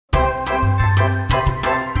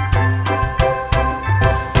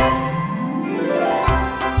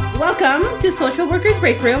Social Workers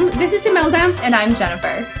Break Room. This is Imelda. And I'm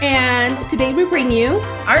Jennifer. And today we bring you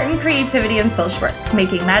art and creativity in social work,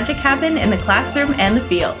 making magic happen in the classroom and the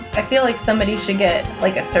field. I feel like somebody should get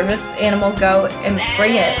like a service animal goat and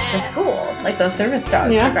bring it to school, like those service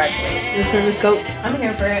dogs to graduate. The service goat. I'm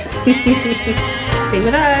here for it. Stay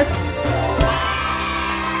with us.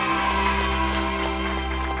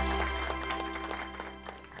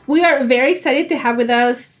 We are very excited to have with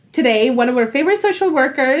us today one of our favorite social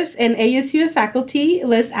workers and ASU faculty,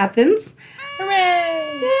 Liz Athens.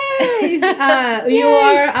 Hooray! Yay! You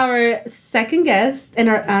are our second guest on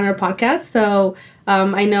our podcast, so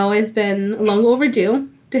I know it's been long overdue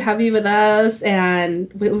to have you with us,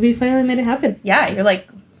 and we finally made it happen. Yeah, you're like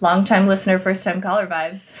long-time listener, first-time caller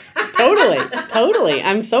vibes. Totally.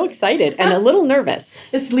 I'm so excited and a little nervous.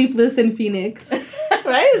 It's Sleepless in Phoenix.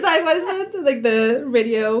 Right? Is that what it said? Like the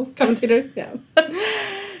radio commentator? Yeah.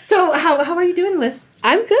 So how are you doing, Liz?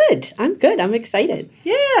 I'm good. I'm excited.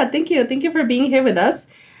 Yeah, thank you. Thank you for being here with us.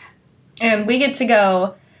 And we get to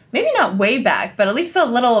go, maybe not way back, but at least a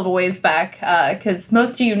little of a ways back, because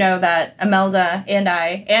most of you know that Imelda and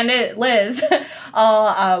I, and Liz,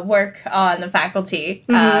 all work on the faculty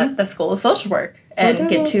at the School of Social Work and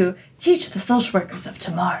get to teach the social workers of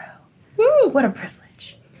tomorrow. Woo! What a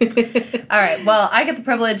privilege. All right, well, I get the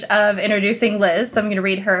privilege of introducing Liz, so I'm going to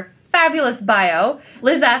read her fabulous bio.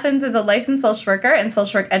 Liz Athens is a licensed social worker and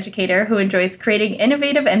social work educator who enjoys creating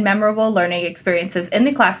innovative and memorable learning experiences in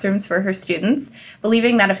the classrooms for her students,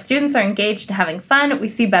 believing that if students are engaged and having fun, we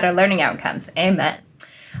see better learning outcomes. Amen.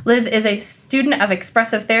 Liz is a student of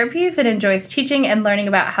expressive therapies and enjoys teaching and learning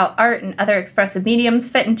about how art and other expressive mediums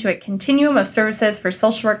fit into a continuum of services for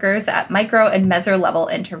social workers at micro and meso level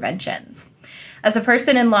interventions. As a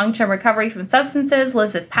person in long-term recovery from substances,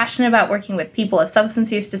 Liz is passionate about working with people with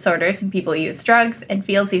substance use disorders and people who use drugs, and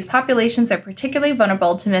feels these populations are particularly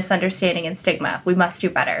vulnerable to misunderstanding and stigma. We must do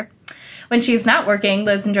better. When she's not working,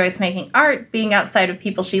 Liz enjoys making art, being outside of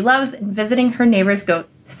people she loves, and visiting her neighbor's goat,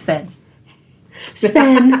 Sven.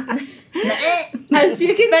 Sven. As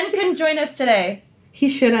you can Sven couldn't join us today. He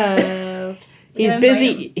should have. He's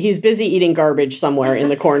busy eating garbage somewhere in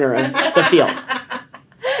the corner of the field.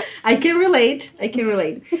 I can relate.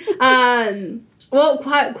 Well,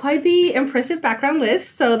 quite the impressive background, Liz.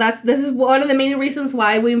 So this is one of the main reasons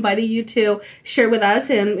why we invited you to share with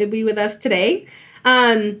us and be with us today.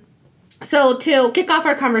 So to kick off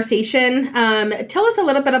our conversation, tell us a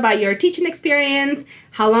little bit about your teaching experience.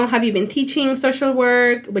 How long have you been teaching social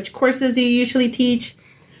work? Which courses do you usually teach?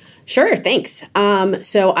 Sure, thanks.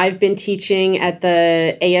 So I've been teaching at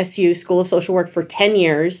the ASU School of Social Work for 10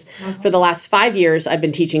 years. For the last 5 years, I've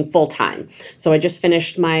been teaching full-time. So I just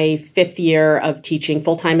finished my 5th year of teaching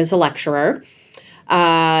full-time as a lecturer.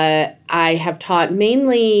 I have taught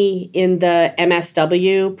mainly in the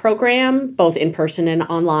MSW program, both in person and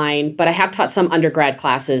online, but I have taught some undergrad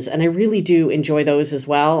classes, and I really do enjoy those as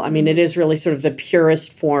well. I mean, it is really sort of the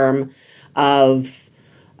purest form of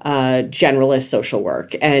generalist social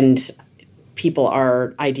work, and people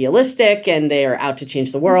are idealistic and they are out to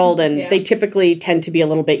change the world, and they typically tend to be a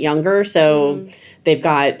little bit younger, so they've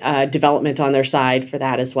got development on their side for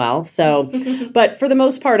that as well. So, but for the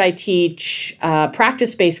most part, I teach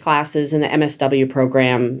practice-based classes in the MSW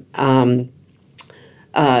program,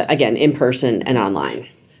 again, in person and online.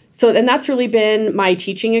 So, and that's really been my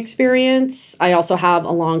teaching experience. I also have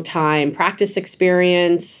a long time practice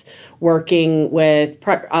experience working with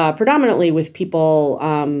predominantly with people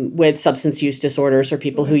with substance use disorders or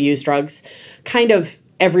people who use drugs, kind of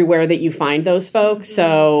everywhere that you find those folks.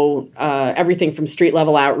 So everything from street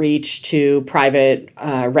level outreach to private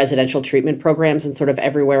residential treatment programs and sort of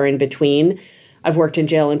everywhere in between. I've worked in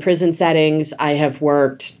jail and prison settings. I have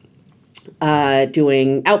worked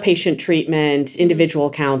doing outpatient treatment, individual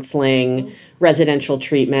counseling, residential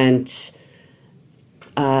treatment.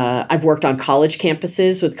 I've worked on college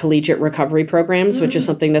campuses with collegiate recovery programs, which is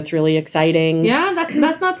something that's really exciting. Yeah,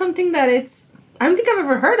 that's not something that I don't think I've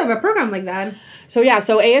ever heard of a program like that. So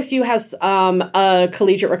ASU has a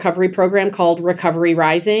collegiate recovery program called Recovery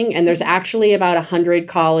Rising, and there's actually about 100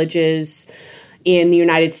 colleges in the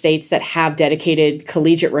United States that have dedicated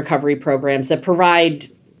collegiate recovery programs that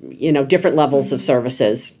provide, different levels of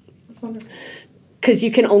services. That's wonderful. Because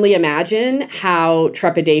you can only imagine how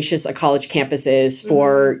trepidatious a college campus is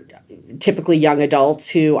for typically young adults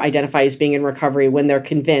who identify as being in recovery when they're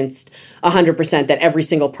convinced 100% that every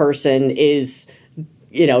single person is,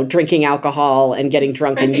 drinking alcohol and getting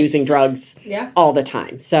drunk and using drugs all the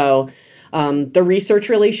time. So the research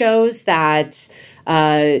really shows that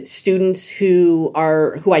students who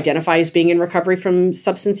identify as being in recovery from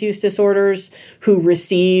substance use disorders, who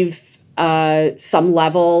receive some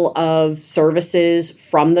level of services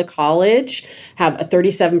from the college, have a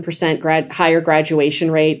 37% higher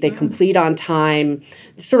graduation rate. They complete on time,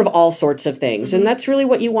 sort of all sorts of things. And that's really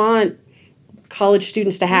what you want college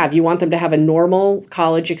students to have. You want them to have a normal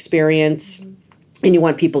college experience, and you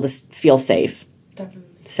want people to feel safe. Definitely.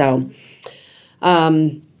 So,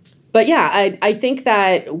 but yeah, I think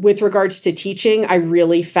that with regards to teaching, I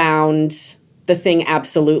really found the thing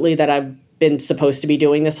absolutely that I've been supposed to be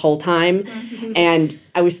doing this whole time. And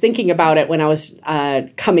I was thinking about it when I was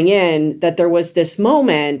coming in, that there was this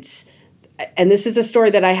moment, and this is a story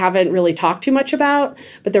that I haven't really talked too much about,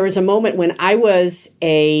 but there was a moment when I was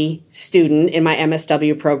a student in my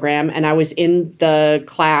MSW program, and I was in the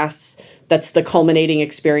class that's the culminating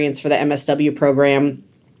experience for the MSW program.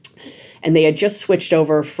 And they had just switched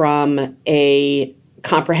over from a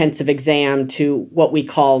comprehensive exam to what we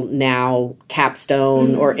call now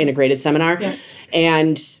capstone or integrated seminar. Yeah.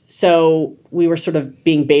 And so we were sort of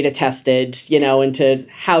being beta tested, into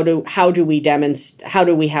how do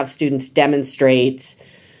we have students demonstrate,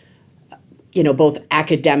 both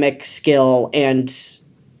academic skill and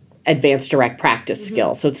advanced direct practice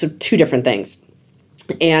skill. So it's two different things.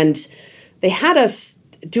 And they had us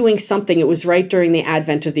doing something. It was right during the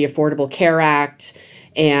advent of the Affordable Care Act.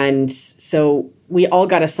 And so we all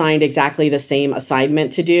got assigned exactly the same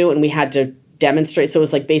assignment to do, and we had to demonstrate. So it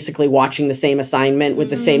was like basically watching the same assignment with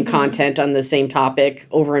the same content on the same topic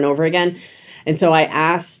over and over again. And so I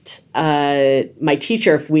asked my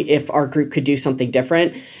teacher if our group could do something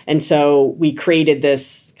different. And so we created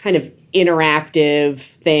this kind of interactive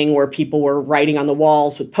thing where people were writing on the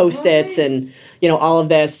walls with Post-its and, all of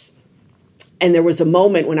this. And there was a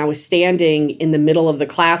moment when I was standing in the middle of the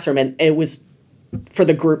classroom, and it was for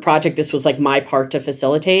the group project. This was like my part to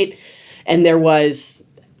facilitate. And there was,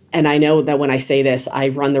 and I know that when I say this, I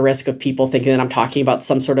run the risk of people thinking that I'm talking about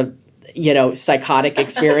some sort of, psychotic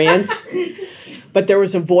experience. But there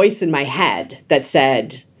was a voice in my head that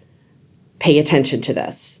said, pay attention to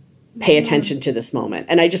this. Pay attention to this moment.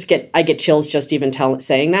 And I get chills just even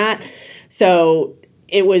saying that. So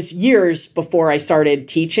it was years before I started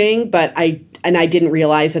teaching, but I didn't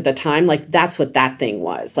realize at the time, like, that's what that thing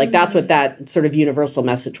was. Like, that's what that sort of universal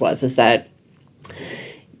message was, is that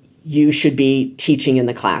you should be teaching in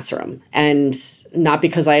the classroom. And not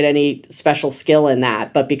because I had any special skill in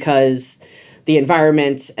that, but because the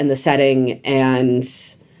environment and the setting and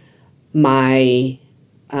my,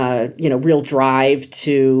 real drive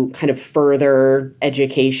to kind of further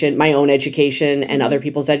education, my own education and other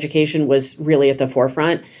people's education, was really at the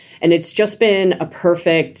forefront. And it's just been a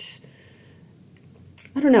perfect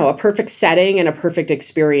setting and a perfect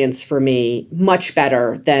experience for me, much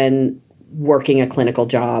better than working a clinical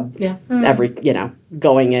job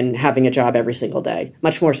going and having a job every single day.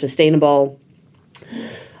 Much more sustainable.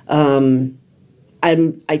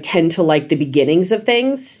 I tend to like the beginnings of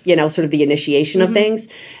things, sort of the initiation of things,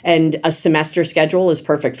 and a semester schedule is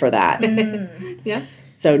perfect for that. Yeah.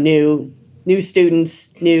 So new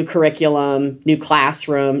students, new curriculum, new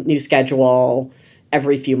classroom, new schedule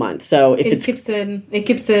every few months. So if it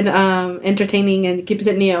keeps it entertaining and keeps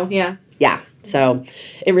it new. Yeah. Yeah. So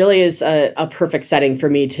it really is a perfect setting for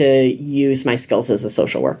me to use my skills as a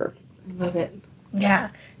social worker. I love it.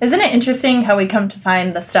 Yeah. Isn't it interesting how we come to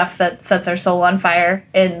find the stuff that sets our soul on fire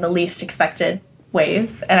in the least expected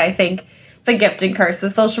ways? And I think it's a gift and curse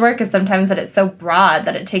of social work, is sometimes that it's so broad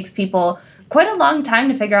that it takes people quite a long time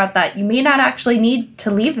to figure out that you may not actually need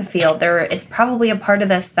to leave the field. There is probably a part of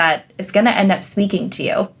this that is going to end up speaking to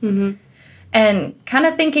you. Mm-hmm. And kind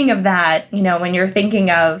of thinking of that, when you're thinking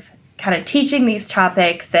of kind of teaching these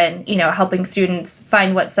topics and, helping students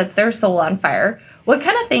find what sets their soul on fire, what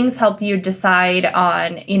kind of things help you decide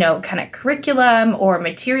on, kind of curriculum or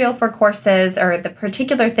material for courses, or the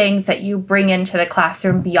particular things that you bring into the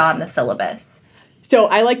classroom beyond the syllabus? So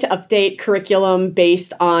I like to update curriculum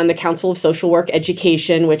based on the Council of Social Work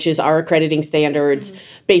Education, which is our accrediting standards,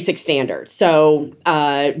 basic standards. So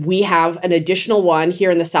we have an additional one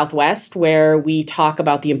here in the Southwest where we talk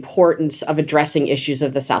about the importance of addressing issues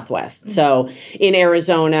of the Southwest. So in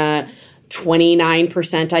Arizona,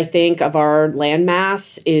 29%, I think, of our land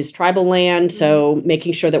mass is tribal land. So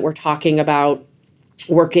making sure that we're talking about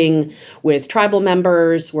working with tribal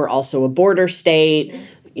members. We're also a border state,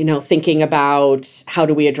 thinking about how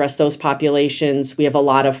do we address those populations. We have a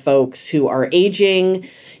lot of folks who are aging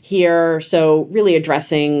here. So really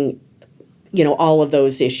addressing, all of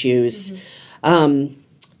those issues.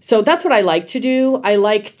 So that's what I like to do. I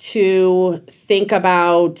like to think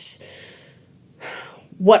about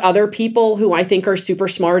what other people who I think are super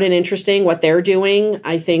smart and interesting, what they're doing.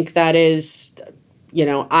 I think that is,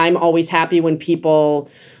 I'm always happy when people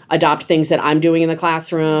adopt things that I'm doing in the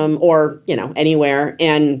classroom or, anywhere.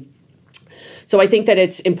 And so I think that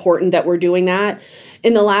it's important that we're doing that.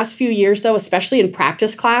 In the last few years, though, especially in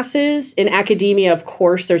practice classes, in academia, of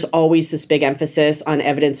course, there's always this big emphasis on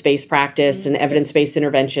evidence-based practice and evidence-based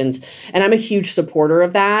interventions. And I'm a huge supporter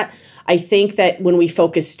of that. I think that when we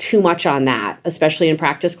focus too much on that, especially in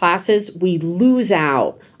practice classes, we lose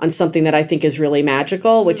out on something that I think is really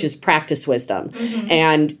magical, which is practice wisdom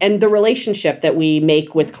and the relationship that we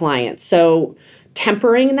make with clients. So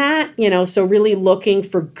tempering that, so really looking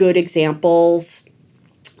for good examples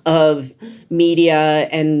of media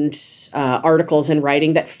and articles and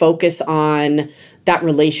writing that focus on that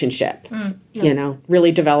relationship,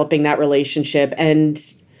 really developing that relationship and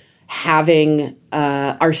having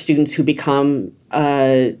our students who become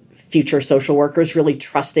future social workers really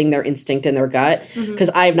trusting their instinct and their gut, because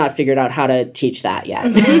I have not figured out how to teach that yet.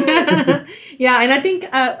 Yeah, and I think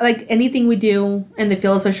like anything we do in the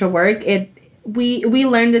field of social work, we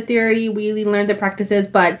learn the theory, we learn the practices,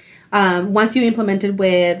 but once you implement it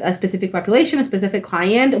with a specific population, a specific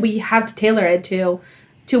client, we have to tailor it to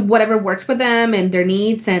whatever works for them and their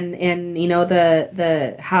needs and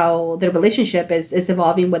the how their relationship is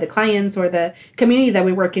evolving with the clients or the community that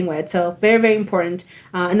we're working with. So very, very important.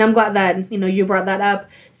 And I'm glad that, you brought that up.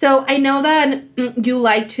 So I know that you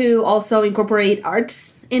like to also incorporate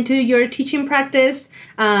arts into your teaching practice.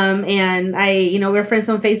 And we're friends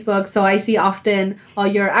on Facebook, so I see often all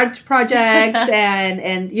your art projects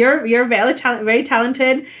and you're very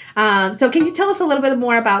talented. So can you tell us a little bit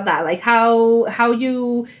more about that? Like how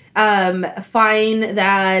you find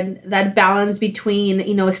that balance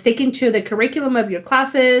between, sticking to the curriculum of your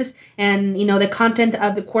classes and, the content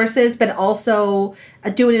of the courses, but also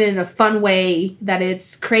doing it in a fun way that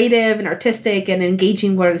it's creative and artistic and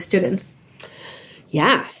engaging with the students.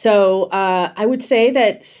 Yeah. So I would say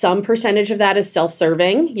that some percentage of that is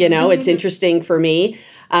self-serving. It's interesting for me.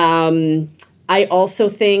 I also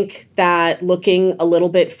think that looking a little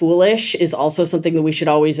bit foolish is also something that we should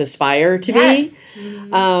always aspire to be.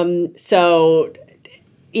 So,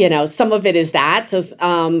 some of it is that.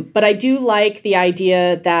 So, but I do like the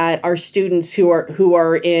idea that our students who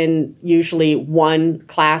are in usually one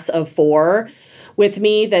class of 4 with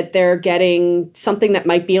me, that they're getting something that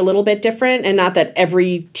might be a little bit different, and not that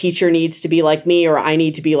every teacher needs to be like me or I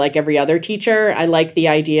need to be like every other teacher. I like the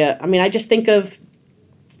idea. I mean, I just think of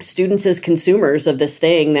students as consumers of this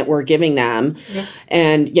thing that we're giving them,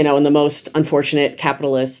 and, in the most unfortunate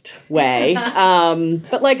capitalist way.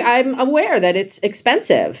 But like, I'm aware that it's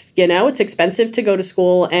expensive, it's expensive to go to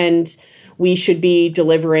school, and we should be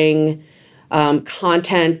delivering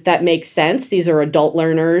content that makes sense. These are adult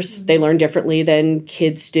learners. They learn differently than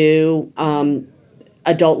kids do.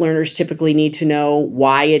 Adult learners typically need to know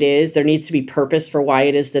why it is. There needs to be purpose for why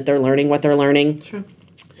it is that they're learning what they're learning. Sure.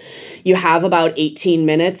 You have about 18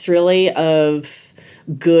 minutes really of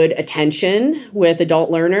good attention with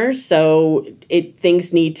adult learners. So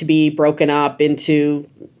things need to be broken up into,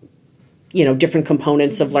 different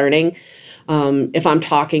components of learning. If I'm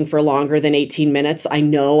talking for longer than 18 minutes, I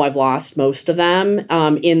know I've lost most of them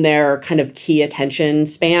in their kind of key attention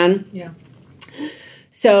span. Yeah.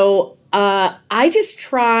 So I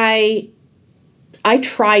try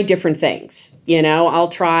different things. I'll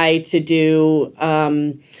try to do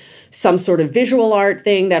some sort of visual art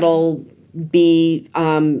thing that'll be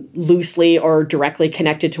loosely or directly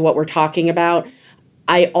connected to what we're talking about.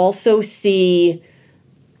 I also see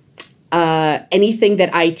anything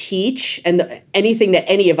that I teach and anything that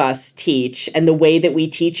any of us teach and the way that we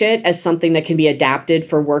teach it as something that can be adapted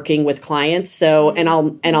for working with clients. So, and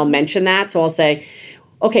I'll mention that. So I'll say,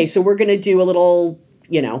 okay, so we're going to do a little,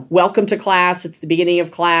 welcome to class. It's the beginning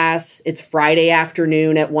of class. It's Friday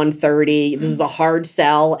afternoon at 1:30. This is a hard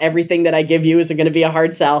sell. Everything that I give you is going to be a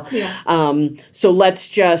hard sell. Yeah. So let's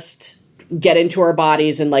just get into our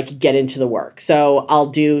bodies and get into the work. So I'll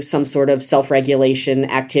do some sort of self-regulation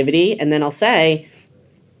activity, and then I'll say,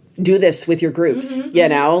 do this with your groups.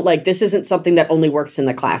 This isn't something that only works in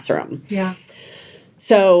the classroom. Yeah.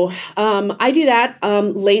 So I do that.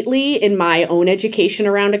 Lately, in my own education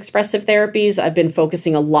around expressive therapies, I've been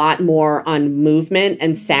focusing a lot more on movement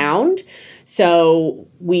and sound. So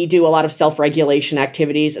we do a lot of self-regulation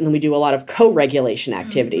activities, and then we do a lot of co-regulation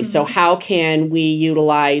activities. So how can we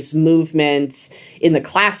utilize movements in the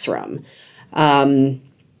classroom? And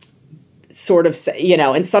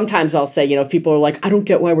sometimes I'll say, if people are like, I don't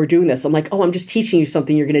get why we're doing this. I'm like, oh, I'm just teaching you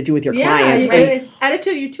something you're going to do with your clients. Right. It's added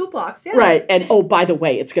to your toolbox. Yeah. Right. And oh, by the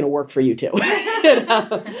way, it's going to work for you too.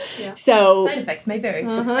 Yeah. So side effects may vary.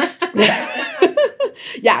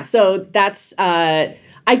 Yeah. So that's,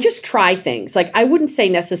 I just try things. I wouldn't say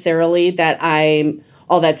necessarily that I'm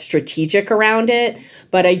all that strategic around it.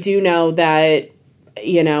 But I do know that,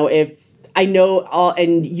 if I know all,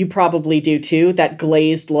 and you probably do too, that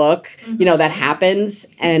glazed look, that happens.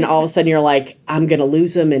 And all of a sudden you're like, I'm going to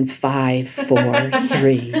lose them in 5, 4,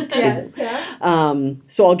 3, 2. Yeah.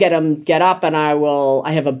 So I'll get up and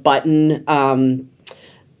I have a button,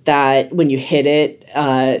 that when you hit it,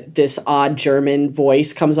 this odd German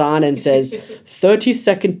voice comes on and says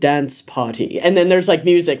 30-second dance party. And then there's like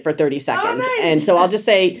music for 30 seconds. Oh, nice. And so I'll just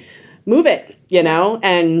say, move it,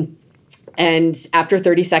 and after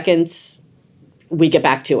 30 seconds, we get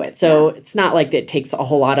back to it. So it's not like it takes a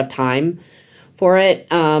whole lot of time for it.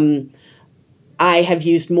 I have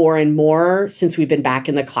used more and more since we've been back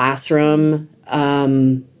in the classroom,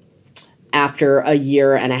 after a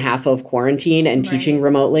year and a half of quarantine and teaching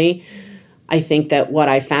remotely. I think that what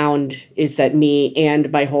I found is that me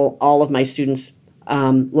and all of my students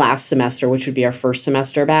last semester, which would be our first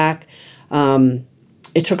semester back,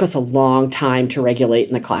 it took us a long time to regulate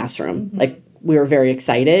in the classroom. Mm-hmm. Like, we were very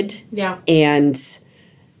excited. Yeah. And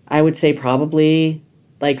I would say probably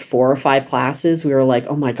like 4 or 5 classes, we were like,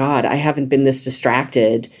 oh my God, I haven't been this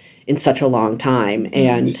distracted in such a long time.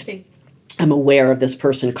 And I'm aware of this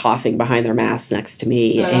person coughing behind their mask next to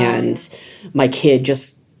me. My kid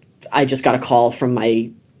I just got a call from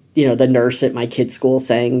my, the nurse at my kid's school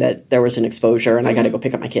saying that there was an exposure and I got to go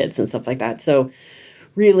pick up my kids and stuff like that. So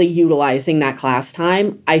really utilizing that class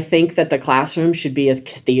time. I think that the classroom should be a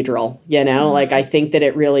cathedral, like I think that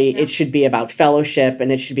it should be about fellowship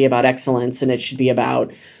and it should be about excellence and it should be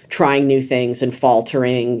about trying new things and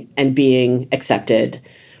faltering and being accepted.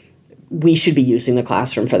 We should be using the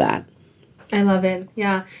classroom for that. I love it.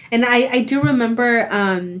 Yeah. And I do remember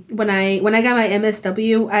when I got my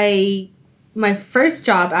MSW, my first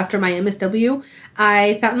job after my MSW,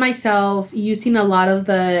 I found myself using a lot of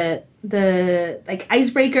the like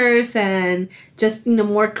icebreakers and just,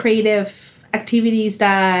 more creative activities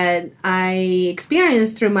that I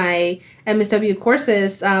experienced through my MSW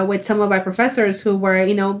courses with some of my professors who were,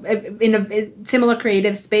 in a similar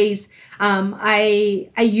creative space. I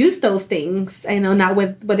used those things, not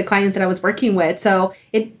with the clients that I was working with. So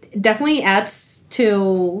it definitely adds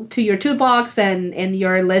to your toolbox and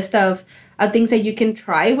your list of things that you can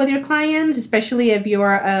try with your clients, especially if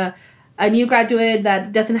you're a new graduate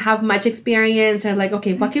that doesn't have much experience and like,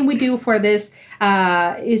 okay, what can we do for this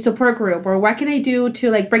support group? Or what can I do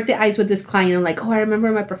to like break the ice with this client? I'm like, oh, I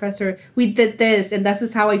remember my professor, we did this and this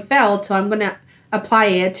is how I felt. So I'm going to apply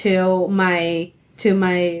it to my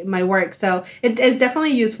work. So it is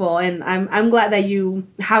definitely useful. And I'm glad that you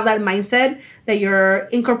have that mindset that you're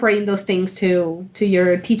incorporating those things to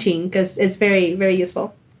your teaching because it's very, very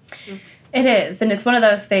useful. It is. And it's one of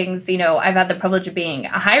those things, I've had the privilege of being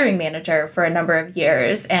a hiring manager for a number of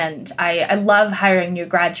years. And I love hiring new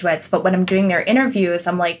graduates. But when I'm doing their interviews,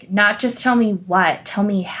 I'm like, not just tell me what, tell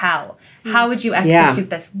me how. How would you execute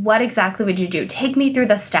this? What exactly would you do? Take me through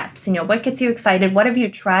the steps. What gets you excited? What have you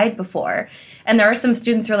tried before? And there are some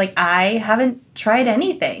students who are like, I haven't tried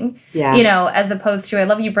anything. Yeah. As opposed to, I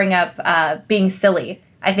love you bring up being silly.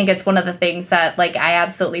 I think it's one of the things that, like, I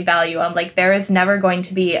absolutely value. I'm like, there is never going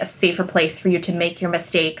to be a safer place for you to make your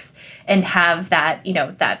mistakes and have that,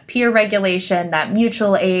 that peer regulation, that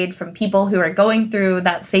mutual aid from people who are going through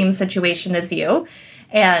that same situation as you.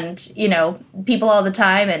 And, people all the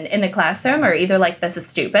time and in the classroom are either like, this is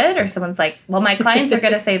stupid, or someone's like, well, my clients are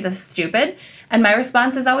going to say this is stupid. And my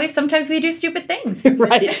response is always, sometimes we do stupid things.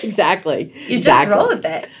 Right, exactly. You just roll with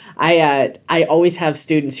it. I always have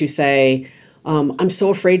students who say, I'm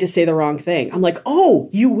so afraid to say the wrong thing. I'm like, oh,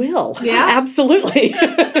 you will. Yeah. Absolutely.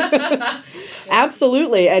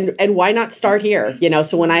 Absolutely. And why not start here?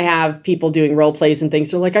 So when I have people doing role plays and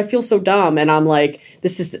things, they're like, I feel so dumb. And I'm like,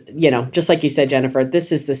 this is, just like you said, Jennifer,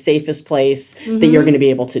 this is the safest place that you're going to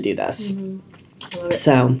be able to do this.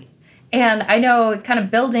 So. And I know, kind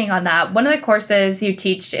of building on that, one of the courses you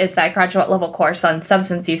teach is that graduate level course on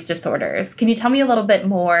substance use disorders. Can you tell me a little bit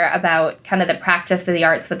more about kind of the practice of the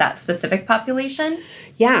arts with that specific population?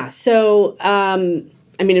 Yeah. So,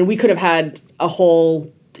 we could have had a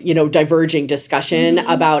whole, diverging discussion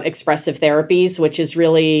about expressive therapies, which is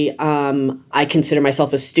really, I consider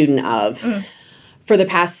myself a student of. For the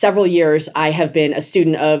past several years, I have been a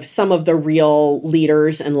student of some of the real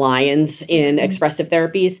leaders and lions in expressive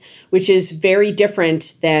therapies, which is very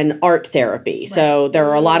different than art therapy. Right. So there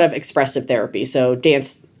are a lot of expressive therapies. So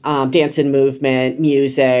dance and movement,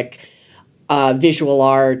 music, visual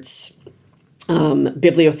arts,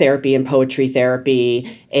 bibliotherapy and poetry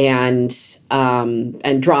therapy, and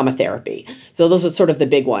drama therapy. So those are sort of the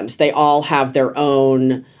big ones. They all have their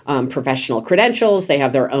own professional credentials. They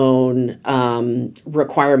have their own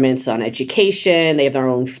requirements on education. They have their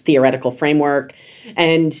own theoretical framework.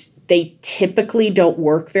 And they typically don't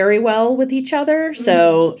work very well with each other.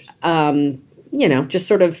 So, just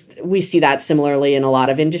sort of, we see that similarly in a lot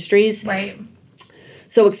of industries. Right.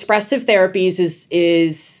 So expressive therapies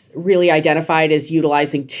is really identified as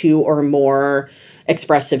utilizing 2 or more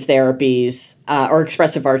expressive therapies or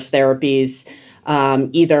expressive arts therapies,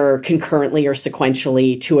 either concurrently or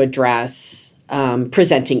sequentially to address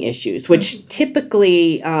presenting issues, which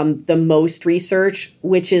typically the most research,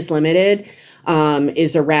 which is limited,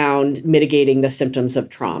 is around mitigating the symptoms of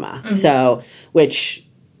trauma. So, which,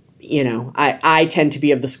 I tend to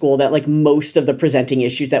be of the school that like most of the presenting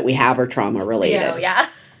issues that we have are trauma related. Yeah.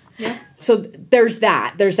 So there's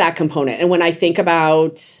that component. And when I think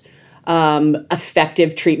about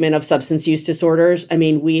effective treatment of substance use disorders, I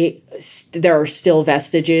mean, there are still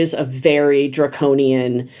vestiges of very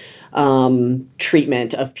draconian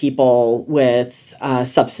treatment of people with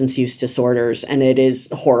substance use disorders, and it is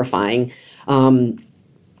horrifying.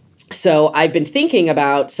 So I've been thinking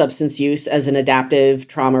about substance use as an adaptive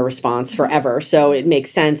trauma response forever. So it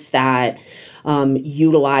makes sense that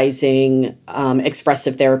utilizing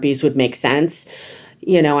expressive therapies would make sense.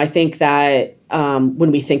 I think that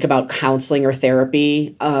when we think about counseling or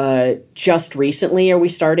therapy, just recently are we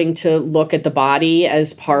starting to look at the body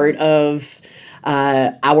as part of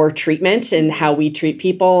our treatment and how we treat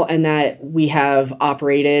people, and that we have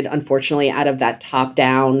operated, unfortunately, out of that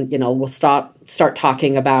top-down, we'll start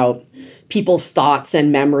talking about people's thoughts and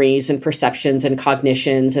memories and perceptions and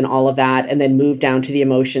cognitions and all of that, and then move down to the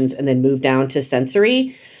emotions and then move down to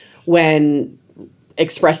sensory, when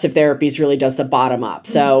expressive therapies really does the bottom up.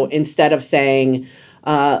 So instead of saying,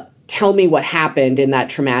 tell me what happened in that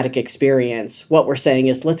traumatic experience, what we're saying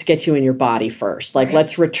is, let's get you in your body first. Like,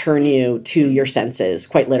 let's return you to your senses,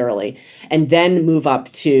 quite literally, and then move up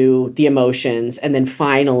to the emotions, and then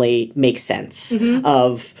finally make sense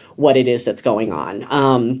of what it is that's going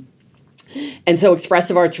on. And so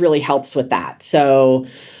expressive arts really helps with that. So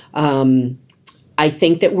I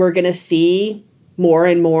think that we're going to see more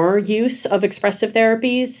and more use of expressive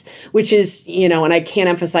therapies, which is, and I can't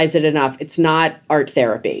emphasize it enough, it's not art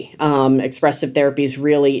therapy. Expressive therapies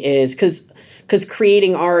really is, because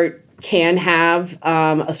creating art can have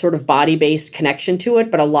a sort of body-based connection to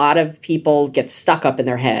it, but a lot of people get stuck up in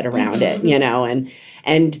their head around it,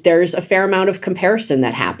 and there's a fair amount of comparison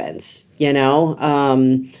that happens, a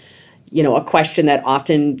question that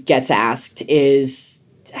often gets asked is,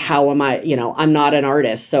 how am I, I'm not an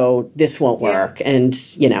artist, so this won't work. Yeah. And,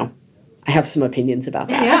 I have some opinions about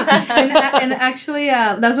that. Yeah. and actually,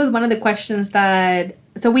 that was one of the questions that,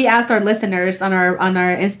 so we asked our listeners on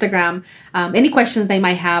our Instagram, any questions they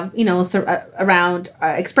might have, around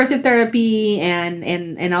expressive therapy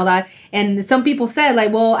and all that. And some people said,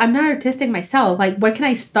 like, well, I'm not artistic myself. Like, where can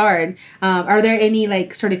I start? Are there any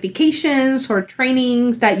like certifications or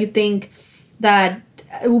trainings that you think that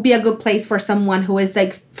it will be a good place for someone who is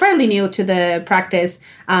like fairly new to the practice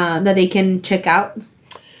that they can check out?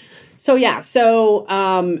 So and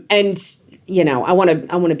I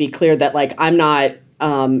want to be clear that like I'm not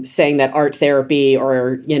saying that art therapy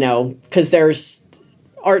or because there's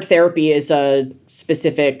art therapy is a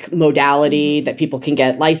specific modality that people can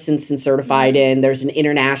get licensed and certified in. There's an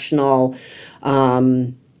international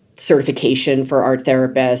certification for art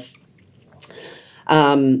therapists.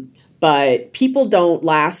 But people don't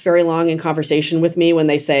last very long in conversation with me when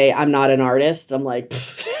they say, I'm not an artist. I'm like,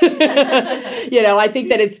 I think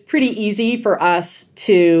that it's pretty easy for us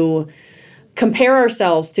to compare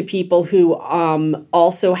ourselves to people who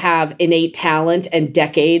also have innate talent and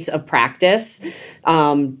decades of practice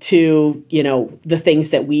to, the things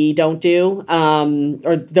that we don't do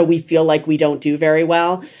or that we feel like we don't do very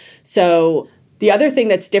well. So the other thing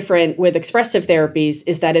that's different with expressive therapies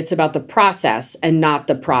is that it's about the process and not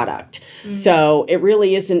the product. Mm-hmm. So it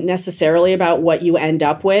really isn't necessarily about what you end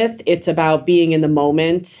up with. It's about being in the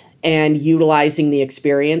moment and utilizing the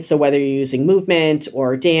experience. So whether you're using movement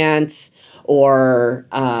or dance or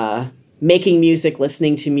making music,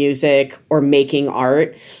 listening to music, or making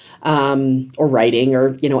art or writing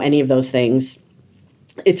or, any of those things,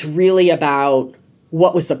 it's really about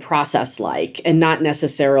what was the process like and not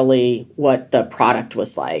necessarily what the product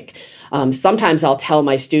was like. Sometimes I'll tell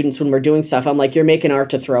my students when we're doing stuff, I'm like, you're making art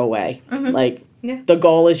to throw away. Mm-hmm. Like the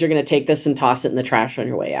goal is you're going to take this and toss it in the trash on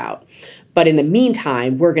your way out. But in the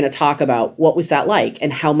meantime, we're going to talk about what was that like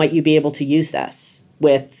and how might you be able to use this,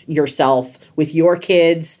 with yourself, with your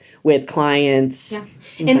kids, with clients. Yeah.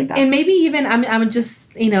 Things like that. And maybe even I'm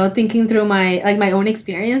just, thinking through my own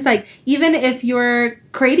experience. Like, even if you're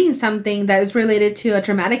creating something that is related to a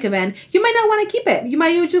traumatic event, you might not want to keep it. You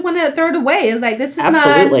might just want to throw it away. It's like, this is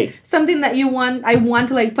Absolutely. not something that I want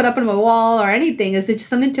to like put up on my wall or anything. It's just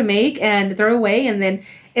something to make and throw away. And then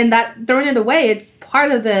in that throwing it away, it's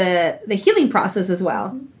part of the healing process as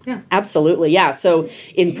well. Yeah. Absolutely. Yeah. So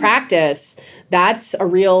in practice, that's a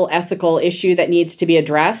real ethical issue that needs to be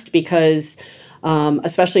addressed because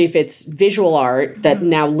especially if it's visual art that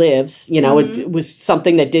now lives, it was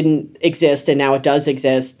something that didn't exist and now it does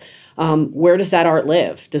exist. Where does that art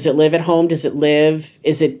live? Does it live at home? Is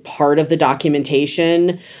it part of the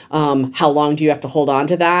documentation? How long do you have to hold on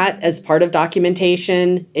to that as part of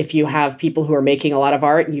documentation? If you have people who are making a lot of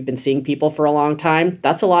art and you've been seeing people for a long time,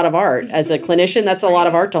 that's a lot of art. As a clinician, that's a lot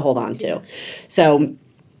of art to hold on to. So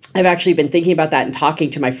I've actually been thinking about that and talking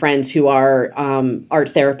to my friends who are art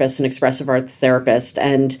therapists and expressive arts therapists.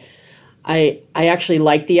 And I actually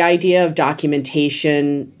like the idea of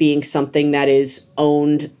documentation being something that is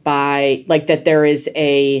owned by, like, that there is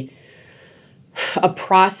a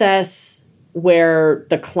process where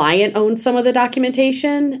the client owns some of the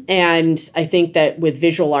documentation. And I think that with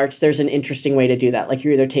visual arts, there's an interesting way to do that. Like,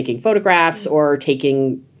 you're either taking photographs or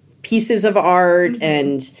taking pieces of art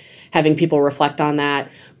and having people reflect on that.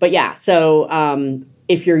 But yeah, so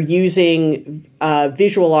if you're using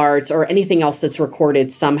visual arts or anything else that's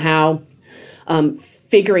recorded somehow,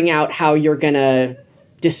 figuring out how you're going to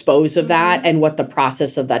dispose of that and what the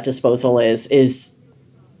process of that disposal is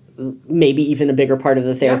maybe even a bigger part of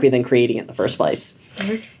the therapy than creating it in the first place.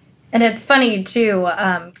 And it's funny, too,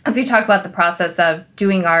 as we talk about the process of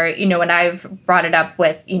doing art, when I've brought it up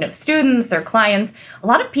with, students or clients, a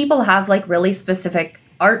lot of people have, like, really specific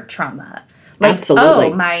art trauma. Like,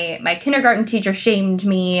 Absolutely. oh, my kindergarten teacher shamed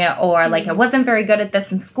me, or, like, I wasn't very good at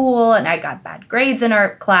this in school, and I got bad grades in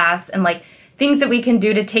art class, and, like, things that we can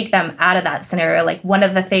do to take them out of that scenario. Like, one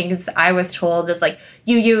of the things I was told is, like,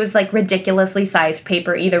 you use, like, ridiculously sized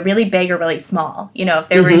paper, either really big or really small. If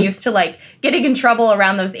they were used to, like, getting in trouble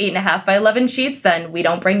around those 8.5 by 11 sheets, then we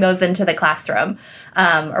don't bring those into the classroom.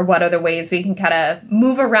 Or what other ways we can kind of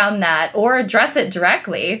move around that or address it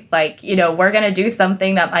directly. Like, we're going to do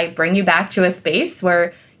something that might bring you back to a space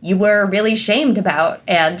where you were really shamed about,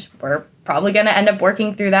 and we're probably going to end up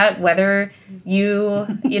working through that, whether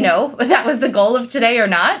that was the goal of today or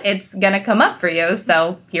not. It's going to come up for you.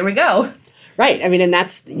 So here we go. Right. I mean, and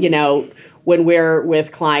that's, when we're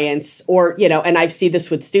with clients or, and I've seen this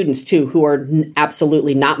with students too, who are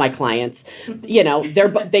absolutely not my clients,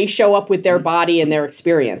 they show up with their body and their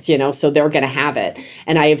experience, so they're going to have it.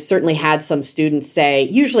 And I have certainly had some students say,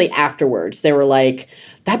 usually afterwards, they were like,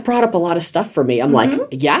 that brought up a lot of stuff for me. I'm like,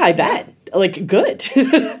 yeah, I bet. Like, good.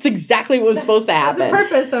 That's exactly what was supposed to happen. That's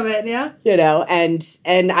the purpose of it, yeah.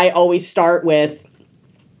 And I always start with,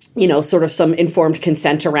 sort of some informed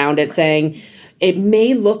consent around it, saying, it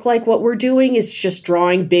may look like what we're doing is just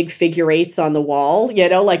drawing big figure eights on the wall,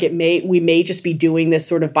 like we may just be doing this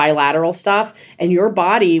sort of bilateral stuff, and your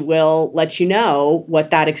body will let you know what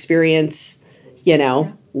that experience,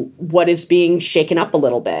 what is being shaken up a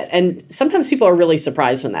little bit. And sometimes people are really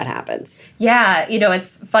surprised when that happens. Yeah,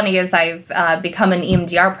 it's funny as I've become an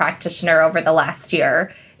EMDR practitioner over the last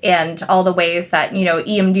year, and all the ways that,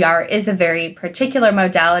 EMDR is a very particular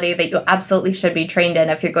modality that you absolutely should be trained in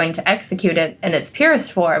if you're going to execute it in its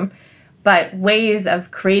purest form. But ways of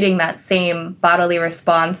creating that same bodily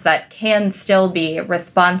response that can still be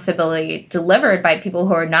responsibly delivered by people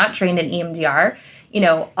who are not trained in EMDR,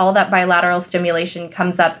 all that bilateral stimulation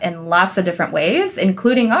comes up in lots of different ways,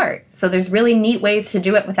 including art. So there's really neat ways to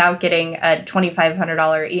do it without getting a $2,500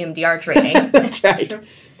 EMDR training. That's right.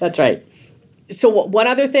 That's right. So one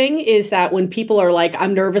other thing is that when people are like,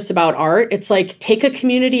 I'm nervous about art, it's like, take a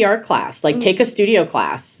community art class, like take a studio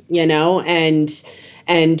class,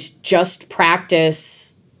 and just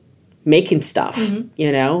practice making stuff,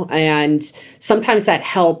 and sometimes that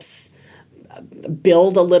helps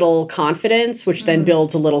build a little confidence, which then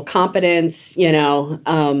builds a little competence,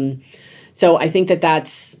 so I think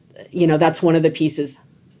that's one of the pieces.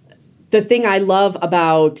 The thing I love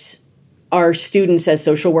about our students as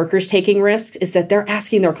social workers taking risks is that they're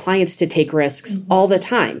asking their clients to take risks all the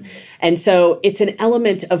time. And so it's an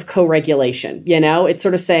element of co-regulation, it's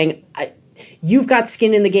sort of saying, you've got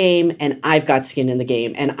skin in the game and I've got skin in the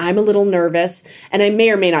game, and I'm a little nervous and I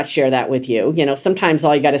may or may not share that with you. Sometimes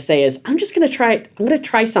all you got to say is, I'm going to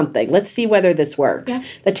try something. Let's see whether this works. Yeah.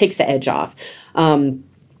 That takes the edge off.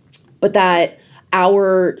 But that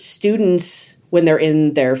our students, when they're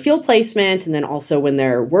in their field placement and then also when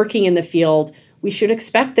they're working in the field, we should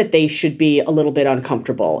expect that they should be a little bit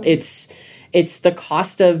uncomfortable. It's the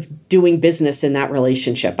cost of doing business in that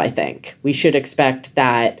relationship, I think. We should expect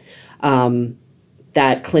that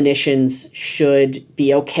that clinicians should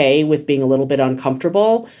be okay with being a little bit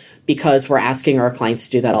uncomfortable because we're asking our clients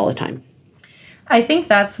to do that all the time. I think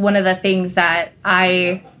that's one of the things that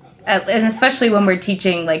and especially when we're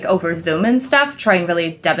teaching like over Zoom and stuff, try and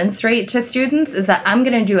really demonstrate to students is that I'm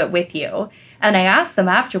going to do it with you. And I asked them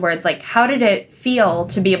afterwards, like, how did it feel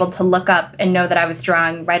to be able to look up and know that I was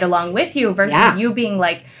drawing right along with you versus you being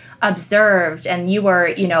like observed and you were,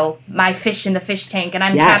 you know, my fish in the fish tank and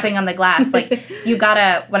I'm tapping on the glass. Like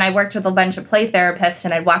when I worked with a bunch of play therapists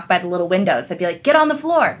and I'd walk by the little windows, I'd be like, get on the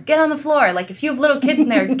floor. Like if you have little kids in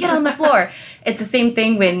there, get on the floor. It's the same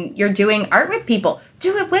thing when you're doing art with people.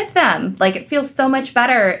 Do it with them. Like it feels so much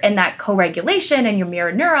better in that co-regulation and your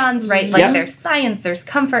mirror neurons, right? Like there's science, there's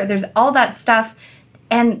comfort, there's all that stuff.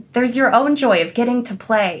 And there's your own joy of getting to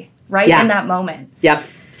play in that moment. Yep.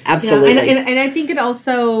 Absolutely. Yeah. And I think it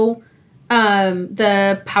also,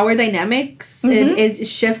 the power dynamics, it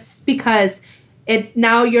shifts because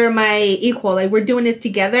now you're my equal. Like we're doing this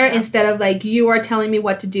together instead of like you are telling me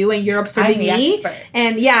what to do and you're observing me. Expert.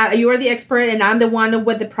 And you are the expert and I'm the one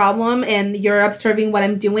with the problem and you're observing what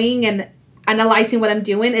I'm doing and analyzing what I'm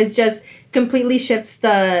doing. It just completely shifts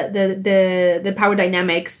the power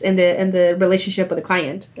dynamics in the relationship with the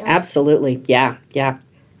client. Yeah. Absolutely. Yeah. Yeah.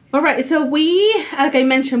 All right, so like I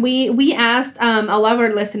mentioned, we asked a lot of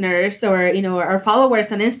our listeners or, you know, our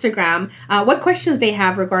followers on Instagram what questions they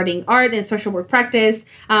have regarding art and social work practice.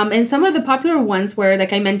 And some of the popular ones were,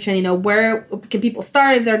 like I mentioned, you know, where can people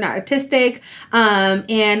start if they're not artistic?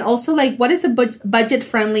 And also, like, what is a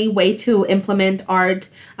budget-friendly way to implement art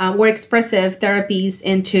or expressive therapies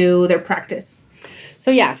into their practice?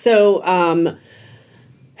 So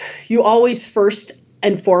you always first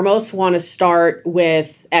and foremost want to start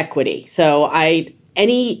with equity. So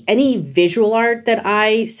any visual art that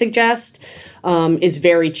I suggest is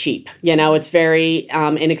very cheap. You know, it's very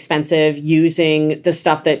inexpensive using the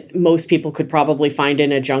stuff that most people could probably find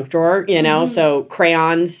in a junk drawer, you know, so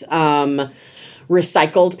crayons,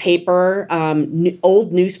 recycled paper,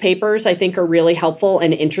 old newspapers, I think are really helpful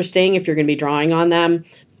and interesting if you're going to be drawing on them.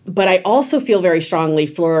 But I also feel very strongly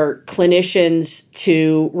for clinicians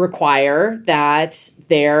to require that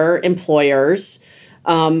their employers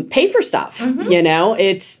pay for stuff. You know,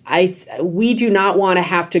 we do not want to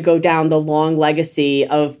have to go down the long legacy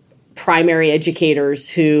of primary educators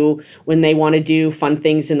who, when they want to do fun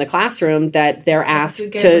things in the classroom, that they're asked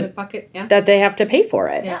that they have to pay for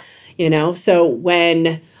it. Yeah. You know, so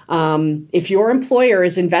when if your employer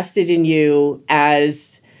is invested in you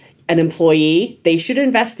as an employee, they should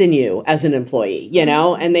invest in you as an employee, you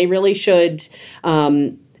know, and they really should.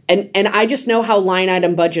 And I just know how line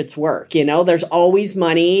item budgets work. You know, there's always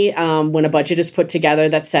money when a budget is put together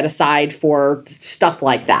that's set aside for stuff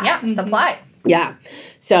like that. Yeah, supplies. Yeah.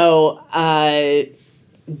 So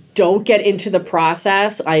don't get into the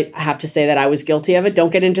process. I have to say that I was guilty of it.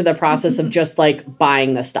 Don't get into the process of just like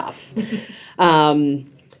buying the stuff.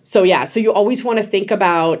 So you always want to think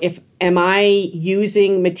about am I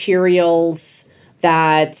using materials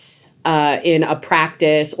that in a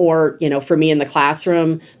practice or, you know, for me in the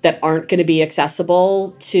classroom that aren't going to be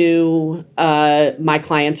accessible to my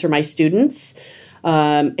clients or my students.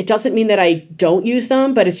 It doesn't mean that I don't use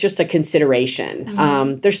them, but it's just a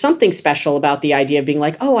consideration. There's something special about the idea of being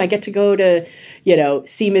like, oh, I get to go to, you know,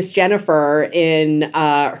 see Miss Jennifer in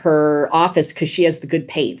her office because she has the good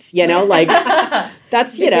paints, you know, like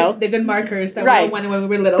that's, you know. The good markers that we all wanted when we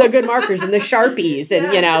were little. The good markers and the Sharpies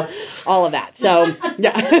and, you know, all of that. So,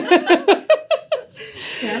 yeah.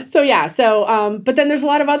 But then there's a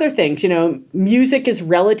lot of other things, you know, music is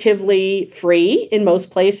relatively free in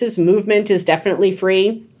most places. Movement is definitely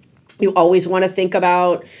free. You always want to think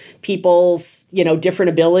about people's, you know, different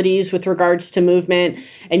abilities with regards to movement.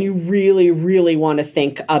 And you really, really want to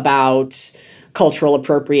think about cultural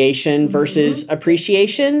appropriation versus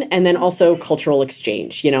appreciation, and then also cultural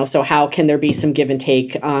exchange, you know, so how can there be some give and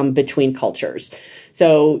take between cultures?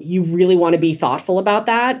 So you really want to be thoughtful about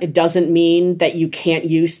that. It doesn't mean that you can't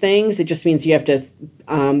use things. It just means you have to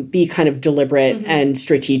be kind of deliberate and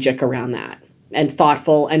strategic around that, and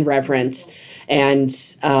thoughtful and reverent and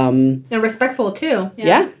respectful too.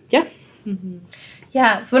 Yeah.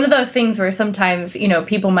 Yeah, it's one of those things where sometimes, you know,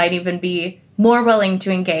 people might even be more willing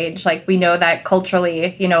to engage. Like, we know that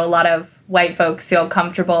culturally, you know, a lot of white folks feel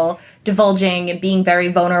comfortable divulging and being very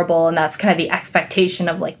vulnerable, and that's kind of the expectation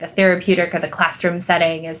of, like, the therapeutic or the classroom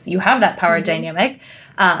setting is you have that power dynamic.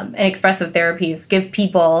 And expressive therapies give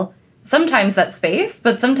people sometimes that space,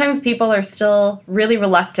 but sometimes people are still really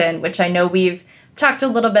reluctant, which I know we've talked a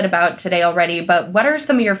little bit about today already, but what are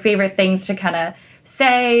some of your favorite things to kind of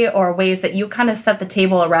say or ways that you kind of set the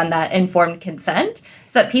table around that informed consent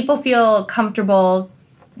so that people feel comfortable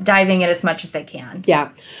diving in as much as they can? Yeah.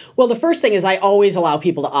 Well, the first thing is I always allow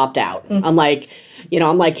people to opt out. I'm like,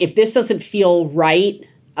 if this doesn't feel right,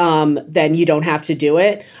 then you don't have to do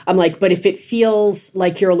it. I'm like, but if it feels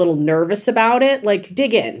like you're a little nervous about it, like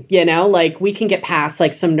dig in, like we can get past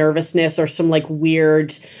like some nervousness or some like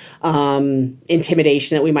weird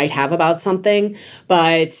intimidation that we might have about something.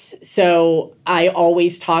 But so I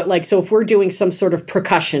always talk like, so if we're doing some sort of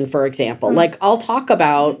percussion, for example, like I'll talk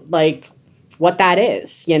about like what that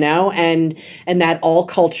is, and that all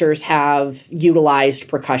cultures have utilized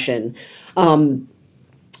percussion.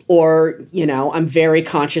 Or, I'm very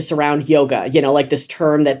conscious around yoga, like this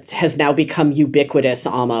term that has now become ubiquitous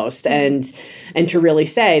almost. And to really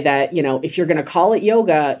say that, if you're going to call it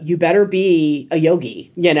yoga, you better be a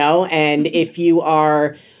yogi, and if you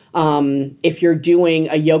are, if you're doing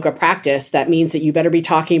a yoga practice, that means that you better be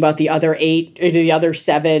talking about the other 8 or the other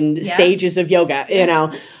 7 stages of yoga,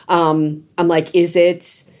 I'm like, is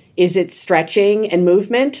it stretching and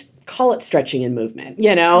movement? Call it stretching and movement,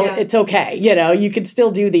 it's okay. You can still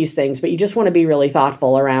do these things, but you just want to be really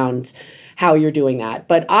thoughtful around how you're doing that.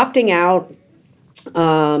 But opting out,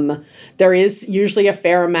 there is usually a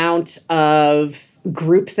fair amount of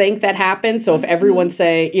groupthink that happens. So if everyone's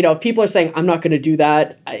saying, if people are saying, I'm not going to do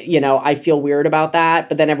that, I feel weird about that,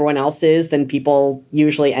 but then everyone else is, then people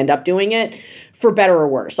usually end up doing it for better or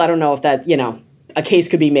worse. I don't know if that, a case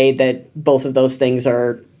could be made that both of those things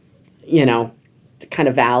are, kind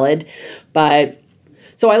of valid. But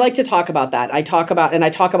so I like to talk about that. I talk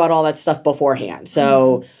about all that stuff beforehand.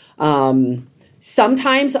 So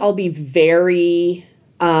sometimes I'll be very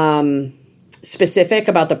specific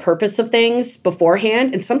about the purpose of things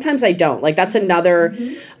beforehand, and sometimes I don't. Like that's another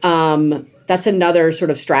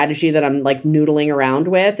sort of strategy that I'm like noodling around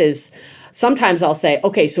with is sometimes I'll say,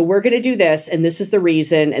 okay, so we're going to do this, and this is the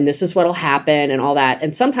reason, and this is what'll happen, and all that.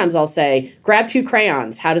 And sometimes I'll say, grab 2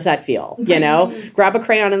 crayons. How does that feel? Grab a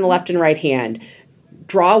crayon in the left and right hand.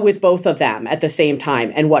 Draw with both of them at the same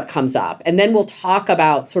time, and what comes up. And then we'll talk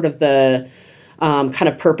about sort of the kind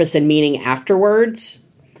of purpose and meaning afterwards.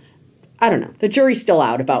 I don't know. The jury's still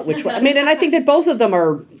out about which one. I mean, and I think that both of them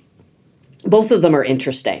are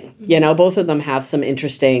interesting. Both of them have some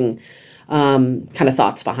interesting kind of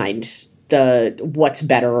thoughts behind the what's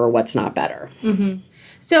better or what's not better.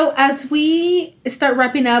 So as we start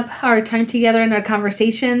wrapping up our time together in our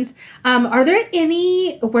conversations, are there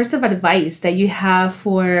any words of advice that you have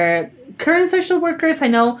for current social workers? I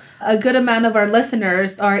know a good amount of our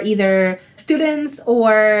listeners are either students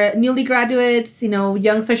or newly graduates,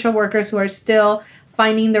 young social workers who are still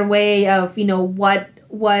finding their way of,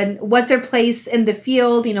 what's their place in the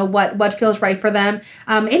field, what feels right for them.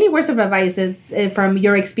 Any words of advice is from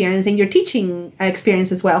your experience and your teaching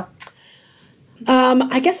experience as well?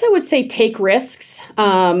 I guess I would say take risks,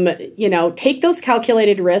 take those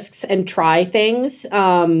calculated risks and try things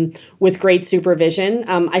with great supervision.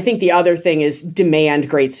 I think the other thing is demand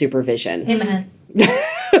great supervision. Amen.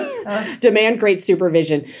 Demand great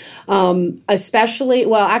supervision, especially,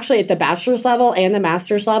 well, actually at the bachelor's level and the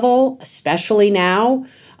master's level, especially now,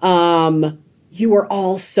 you are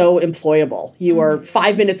all so employable. You are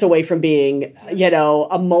 5 minutes away from being,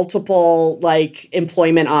 a multiple like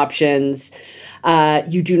employment options.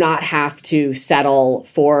 You do not have to settle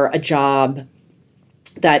for a job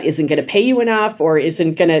that isn't going to pay you enough or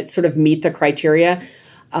isn't going to sort of meet the criteria.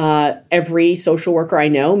 Every social worker I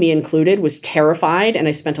know, me included, was terrified, and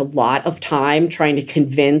I spent a lot of time trying to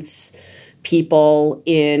convince people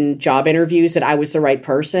in job interviews that I was the right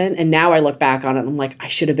person. And now I look back on it and I'm like, I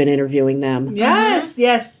should have been interviewing them.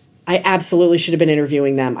 Yes. I absolutely should have been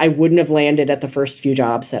interviewing them. I wouldn't have landed at the first few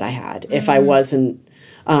jobs that I had if I wasn't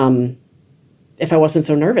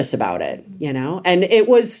so nervous about it, And it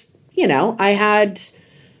was, I had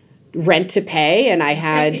rent to pay and I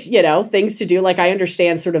had, things to do. Like I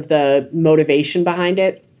understand sort of the motivation behind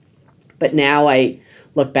it. But now I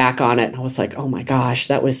look back on it and I was like, oh my gosh,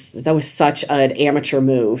 that was such an amateur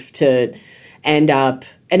move to end up.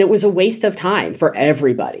 And it was a waste of time for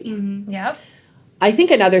everybody. Yep. I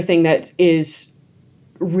think another thing that is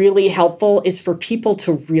really helpful is for people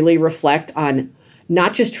to really reflect on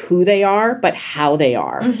not just who they are, but how they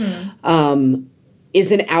are.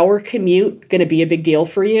 Is an hour commute going to be a big deal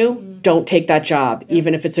for you? Don't take that job,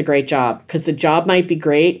 even if it's a great job, because the job might be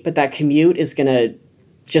great, but that commute is going to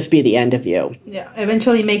just be the end of you. Yeah,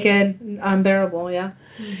 eventually make it unbearable, yeah.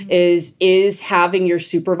 Is having your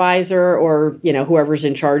supervisor or, whoever's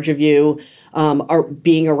in charge of you are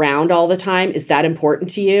being around all the time, is that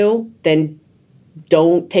important to you? Then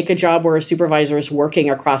Don't take a job where a supervisor is working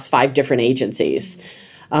across 5 different agencies.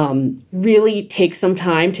 Really take some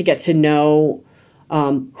time to get to know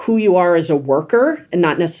who you are as a worker and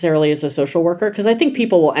not necessarily as a social worker, because I think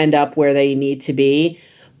people will end up where they need to be.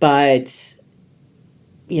 But,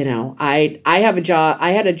 you know, I had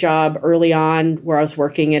a job early on where I was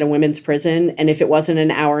working at a women's prison, and if it wasn't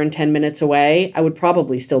an hour and 10 minutes away, I would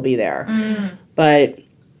probably still be there. But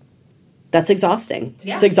that's exhausting.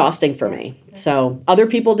 Yeah. It's exhausting for me. So other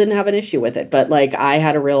people didn't have an issue with it, but like I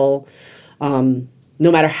had a real, no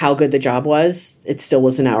matter how good the job was, it still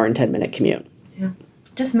was an hour and 10-minute commute. Yeah.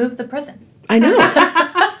 Just move the prison. I know.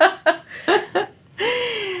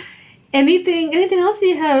 Anything else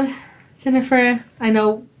you have, Jennifer? I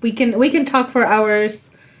know we can talk for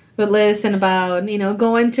hours with Liz and about, you know,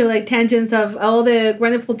 go into like tangents of all the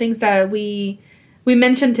wonderful things that we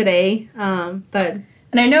mentioned today.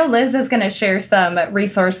 And I know Liz is going to share some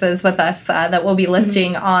resources with us that we'll be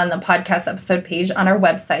listing on the podcast episode page on our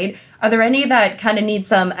website. Are there any that kind of need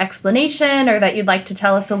some explanation or that you'd like to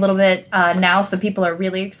tell us a little bit now so people are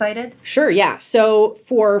really excited? Sure, yeah. So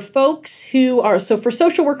for for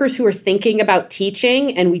social workers who are thinking about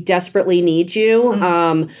teaching, and we desperately need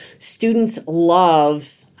you, students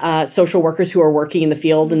love social workers who are working in the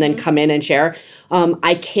field and then come in and share.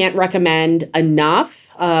 I can't recommend enough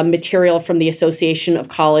material from the Association of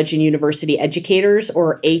College and University Educators,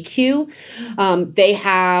 or ACU. They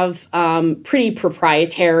have pretty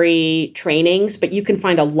proprietary trainings, but you can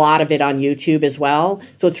find a lot of it on YouTube as well.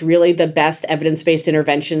 So it's really the best evidence-based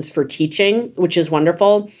interventions for teaching, which is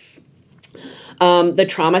wonderful. The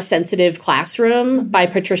Trauma Sensitive Classroom by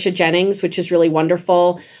Patricia Jennings, which is really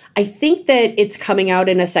wonderful. I think that it's coming out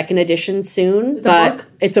in a second edition soon.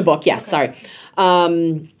 It's a book, yes, okay.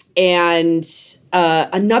 Sorry. And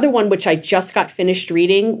another one, which I just got finished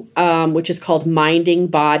reading, which is called Minding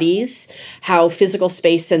Bodies, How Physical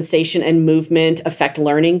Space, Sensation, and Movement Affect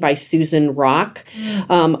Learning by Susan Rock.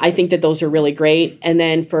 I think that those are really great. And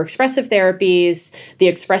then for expressive therapies, the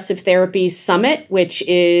Expressive Therapies Summit, which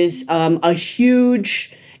is a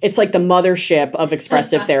huge... It's like the mothership of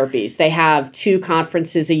expressive therapies. They have 2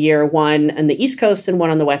 conferences a year, one on the East Coast and one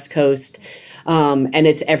on the West Coast. And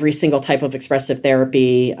it's every single type of expressive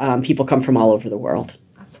therapy. People come from all over the world.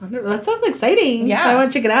 That's wonderful. That sounds exciting. Yeah. I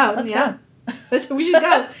want to check it out. Let's go. We should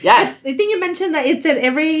go. Yes. I think you mentioned that it's at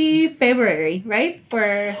every February, right?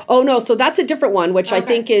 Oh, no. So that's a different one, which I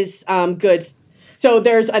think is good. So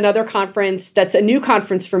there's another conference that's a new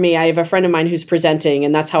conference for me. I have a friend of mine who's presenting,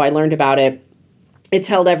 and that's how I learned about it. It's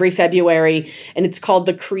held every February, and it's called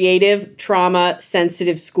the Creative Trauma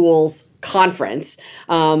Sensitive Schools Conference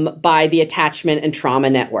by the Attachment and Trauma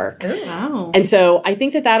Network. Ooh, wow. And so I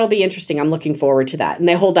think that that'll be interesting. I'm looking forward to that. And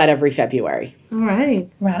they hold that every February. All right.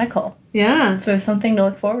 Radical. Yeah. So something to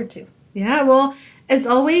look forward to. Yeah, well, as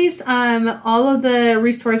always, all of the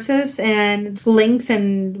resources and links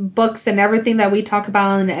and books and everything that we talk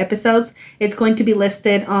about in the episodes, it's going to be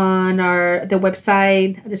listed on the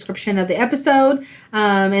website description of the episode,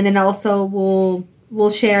 and then also we'll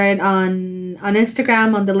share it on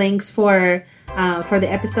Instagram on the links for the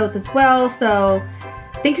episodes as well. So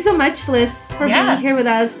thank you so much, Liz, for being here with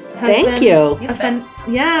us. Thank you.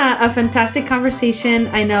 A fantastic conversation.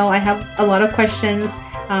 I know I have a lot of questions.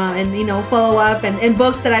 And, you know, follow up and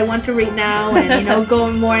books that I want to read now and, you know,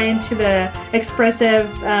 going more into the expressive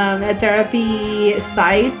therapy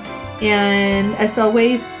side. And as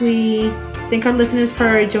always, we thank our listeners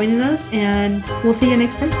for joining us, and we'll see you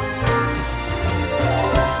next time.